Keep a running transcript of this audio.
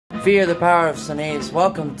Via the power of Sneeze,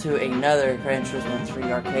 welcome to another Gran Turismo 3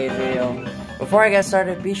 arcade video. Before I get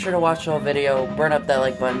started, be sure to watch the whole video, burn up that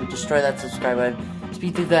like button, destroy that subscribe button,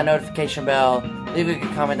 speed through that notification bell, leave a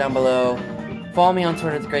good comment down below, follow me on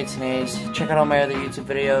Twitter at TheGreatSneeze, check out all my other YouTube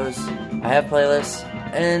videos, I have playlists,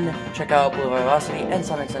 and check out Vivacity and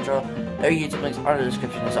Sonic Central. Their YouTube links are in the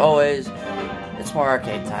description as always. It's more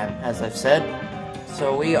arcade time, as I've said.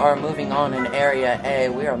 So we are moving on in Area A.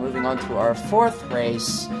 We are moving on to our fourth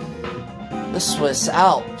race, the Swiss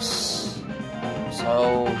Alps.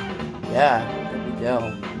 So, yeah, there we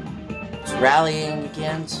go. It's rallying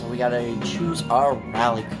again, so we gotta choose our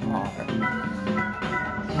rally car.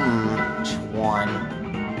 Which one?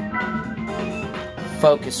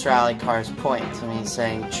 Focus rally cars point to me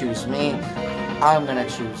saying, choose me. I'm gonna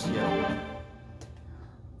choose you.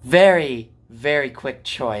 Very, very quick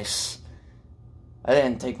choice. I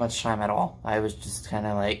didn't take much time at all. I was just kind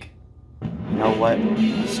of like, you know what?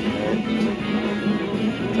 Screw it.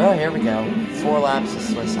 Oh, here we go. 4 laps of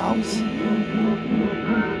Swiss Alps.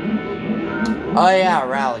 Oh yeah,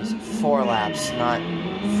 rallies. 4 laps, not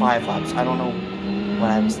 5 laps. I don't know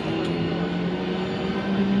what I was thinking.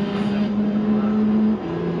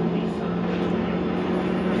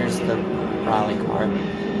 Here's the rally car.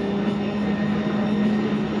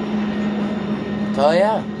 So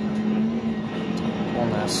yeah.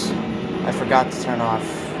 I forgot to turn off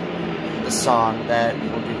the song that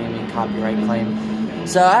will give me a copyright claim.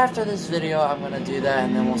 So after this video, I'm going to do that,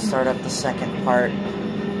 and then we'll start up the second part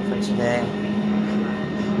for today.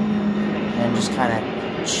 And just kind of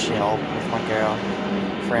chill with my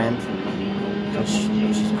girlfriend. Because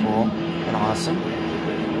she's cool and awesome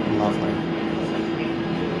and lovely.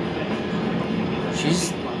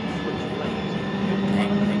 She's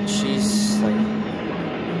like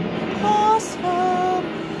awesome.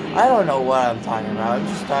 I don't know what I'm talking about. I'm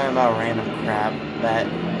just talking about random crap that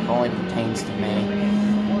only pertains to me.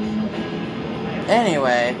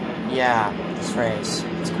 Anyway, yeah, this race,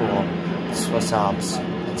 it's cool. Swiss Alps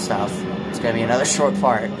and stuff. It's gonna be another short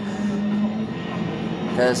part.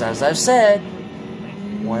 Because, as I've said,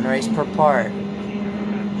 1 race per part.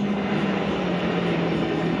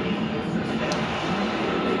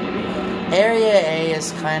 Area A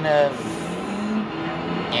is kind of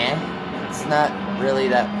it's not really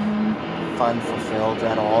that fun fulfilled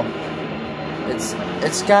at all.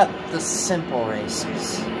 It's got the simple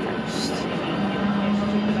races first.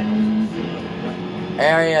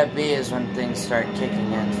 Area B is when things start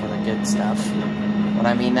kicking in for the good stuff. When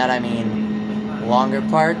I mean that, I mean longer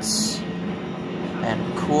parts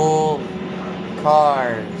and cool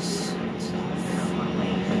cars.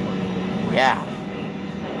 Yeah.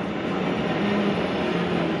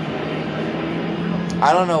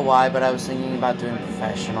 I don't know why, but I was thinking about doing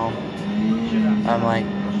professional. I'm like,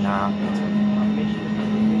 nah.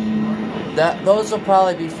 Those will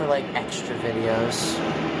probably be for like extra videos.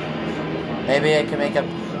 Maybe I can make a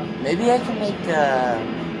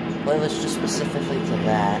playlist just specifically to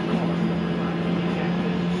that.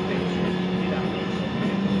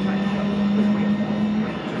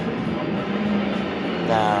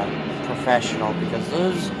 The professional, because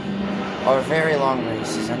those are very long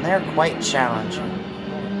races and they're quite challenging.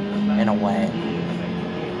 In a way.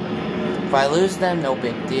 If I lose them, no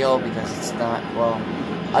big deal, because it's not, well,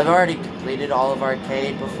 I've already completed all of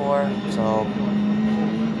arcade before, so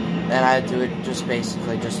then I do it just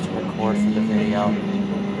basically just to record for the video.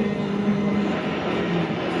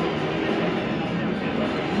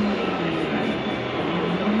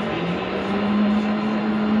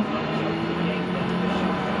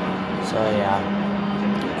 So yeah.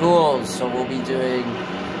 Cool, so we'll be doing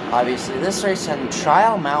obviously this race, and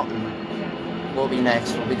Trial Mountain will be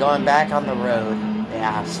next. We'll be going back on the road, the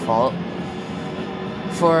asphalt,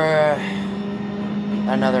 for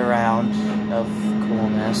another round of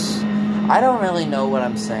coolness. I don't really know what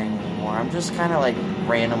I'm saying anymore. I'm just kind of like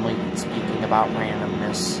randomly speaking about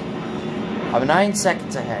randomness. I'm 9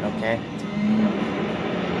 seconds ahead, okay?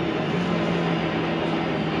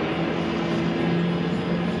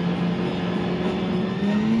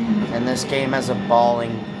 And this game has a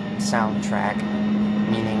balling soundtrack,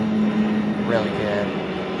 meaning really good.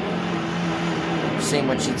 Same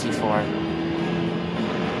with GT4.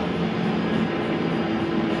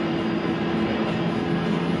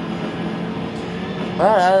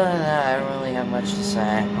 But other than that, I don't really have much to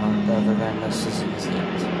say other than this is easy.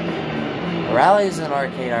 The rallies in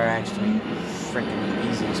arcade are actually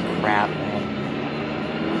freaking easy as crap, man.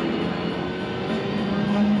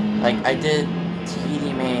 Like, I did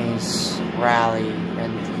Tahiti Maze Rally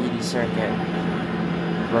and Tahiti Circuit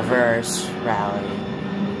Reverse Rally.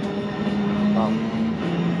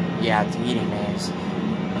 Yeah, Tahiti Maze.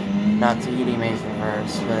 not Tahiti Maze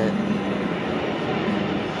Reverse, but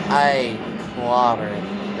I clobbered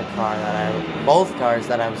both cars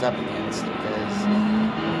that I was up against, because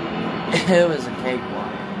it was a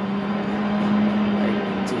cakewalk.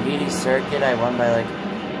 Like, Tahiti Circuit, I won by, like,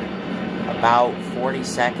 about 40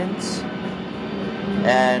 seconds,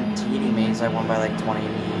 and Tahiti Maze, I won by, like,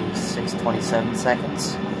 26, 27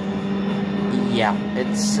 seconds. Yeah,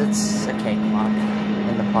 it's a cakewalk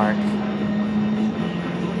in the park.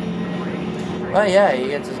 Well, yeah, you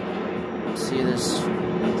get to see this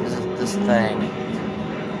thing.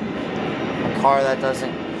 A car that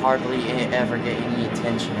doesn't hardly ever get any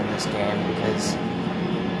attention in this game, because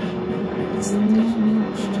it's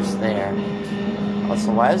just there.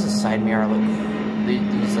 Also, why does the side mirror look...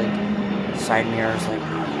 These, like, side mirrors, like,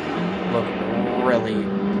 look really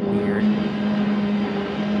weird.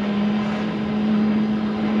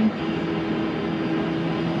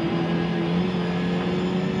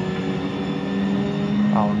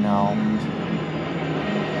 Oh, no.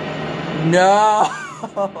 No!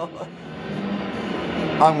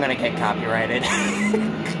 I'm gonna get copyrighted.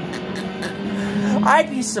 I'd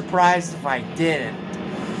be surprised if I didn't.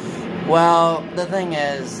 Well, the thing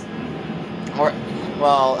is...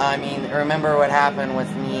 I mean, remember what happened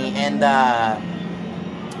with me and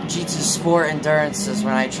GT Sport Endurances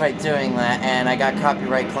when I tried doing that, and I got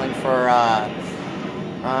copyright claim for,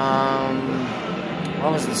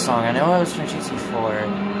 what was the song? I know it was from GT4.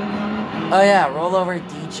 Oh yeah, Rollover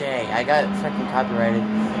DJ. I got freaking copyrighted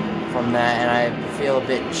from that, and I feel a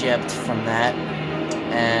bit gypped from that.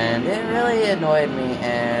 And it really annoyed me,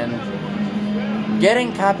 and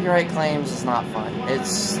getting copyright claims is not fun.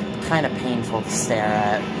 It's kind of painful to stare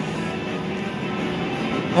at.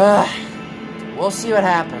 We'll see what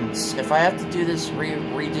happens. If I have to do this,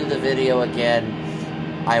 redo the video again,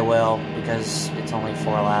 I will, because it's only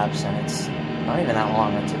 4 laps, and it's not even that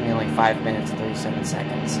long. It took me only 5 minutes and 37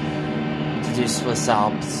 seconds to do Swiss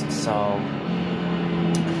Alps, so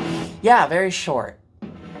yeah, very short.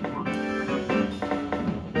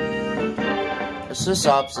 The Swiss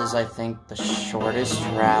Alps is, I think, the shortest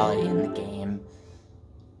rally in the game,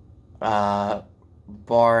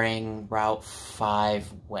 barring Route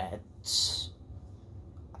 5 wets.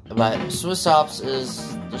 But Swiss Alps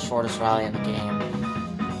is the shortest rally in the game.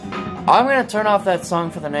 I'm going to turn off that song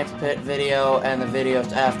for the next pit video and the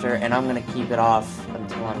videos after, and I'm going to keep it off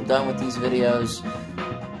until I'm done with these videos.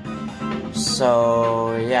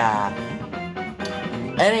 So, yeah.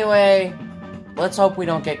 Anyway, let's hope we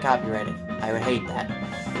don't get copyrighted. I would hate that.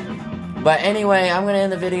 But anyway, I'm going to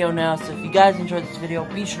end the video now, so if you guys enjoyed this video,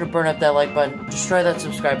 be sure to burn up that like button, destroy that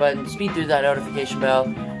subscribe button, speed through that notification bell,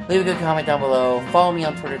 leave a good comment down below, follow me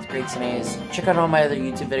on Twitter at GreatSNAs, check out all my other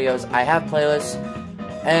YouTube videos, I have playlists,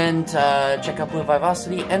 and check out Blue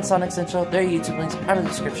Vivacity and Sonic Central. Their YouTube links are in the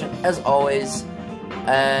description, as always.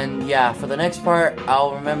 And yeah, for the next part,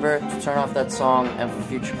 I'll remember to turn off that song, and for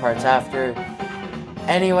future parts after.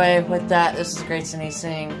 Anyway, with that, this is GreatSNAs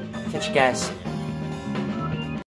saying, catch you guys.